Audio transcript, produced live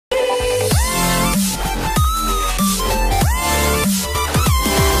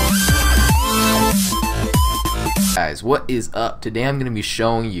guys, what is up? Today I'm going to be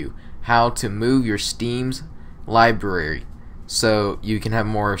showing you how to move your Steam's library so you can have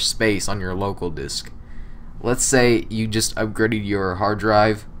more space on your local disk. Let's say you just upgraded your hard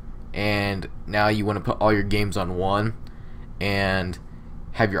drive and now you want to put all your games on one and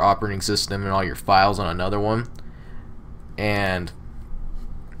have your operating system and all your files on another one. And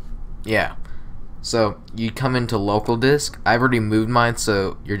yeah, so you come into local disk. I've already moved mine,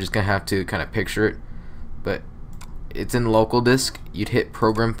 so you're just gonna have to kind of picture it, but it's in local disk. You'd hit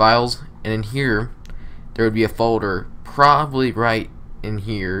program files, and in here there would be a folder probably right in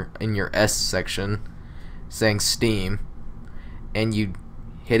here in your S section saying Steam, and you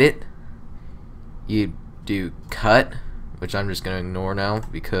hit it. You do cut, which I'm just gonna ignore now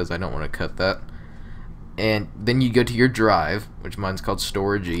because I don't want to cut that, and then you go to your drive, which mine's called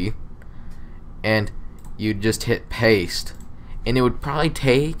Storage E, and you just hit paste. And it would probably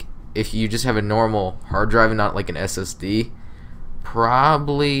take, if you just have a normal hard drive and not like an SSD,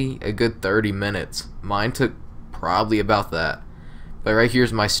 probably a good 30 minutes. Mine took probably about that. But right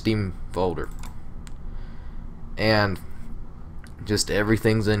here's my Steam folder, and just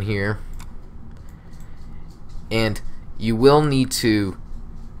everything's in here. And you will need to,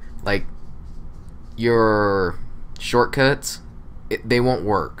 like, your shortcuts, they won't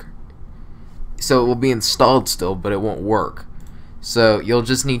work. So it will be installed still, but it won't work. So you'll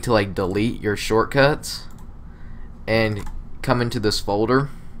just need to like delete your shortcuts and come into this folder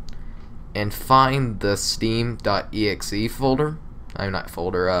and find the steam.exe folder. I'm not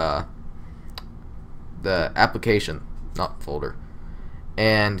folder, the application, not folder.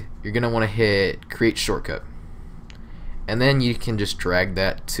 And you're gonna want to hit create shortcut, and then you can just drag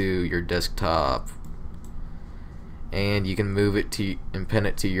that to your desktop, and you can move it to and pin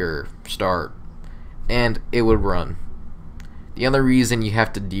it to your start, and it would run. The other reason you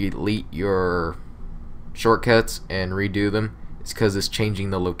have to delete your shortcuts and redo them is because it's changing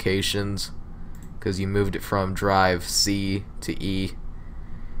the locations, because you moved it from drive C to E.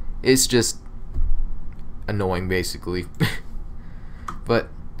 It's just annoying basically. But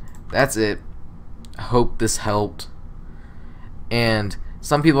that's it. I hope this helped. And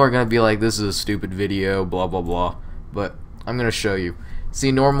some people are gonna be like, this is a stupid video, blah blah blah, but I'm gonna show you.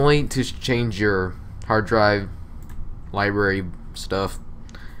 See, normally to change your hard drive library stuff,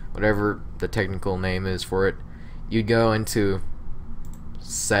 whatever the technical name is for it, you'd go into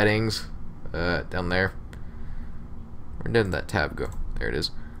settings, down there. Where did that tab go? There it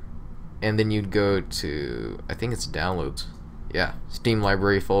is. And then you'd go to, I think it's downloads, yeah, Steam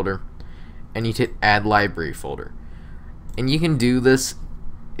library folder, and you'd hit add library folder. And you can do this,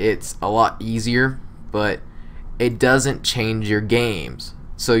 it's a lot easier, but it doesn't change your games.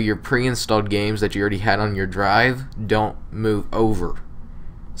 So your pre-installed games that you already had on your drive don't move over.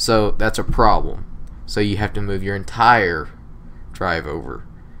 So that's a problem. So you have to move your entire drive over.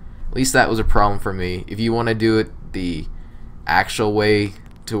 At least that was a problem for me. If you want to do it the actual way,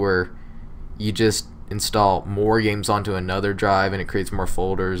 to where you just install more games onto another drive and it creates more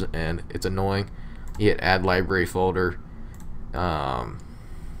folders and it's annoying, you hit add library folder. Nope,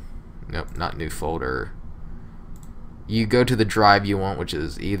 not new folder. You go to the drive you want, which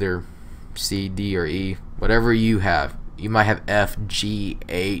is either C, D, or E, whatever you have. You might have F, G,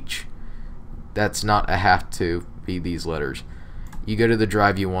 H. That's not a have to be these letters. You go to the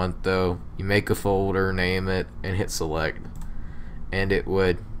drive you want though, you make a folder, name it, and hit select, and it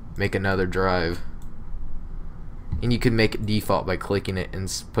would make another drive. And you can make it default by clicking it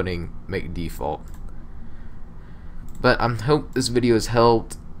and putting make default. But I hope this video has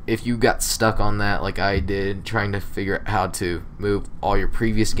helped. If you got stuck on that like I did, trying to figure out how to move all your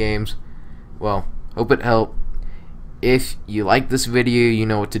previous games, well, hope it helped. If you liked this video, you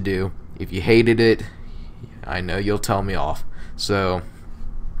know what to do. If you hated it, I know you'll tell me off. So,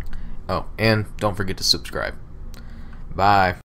 oh, and don't forget to subscribe. Bye.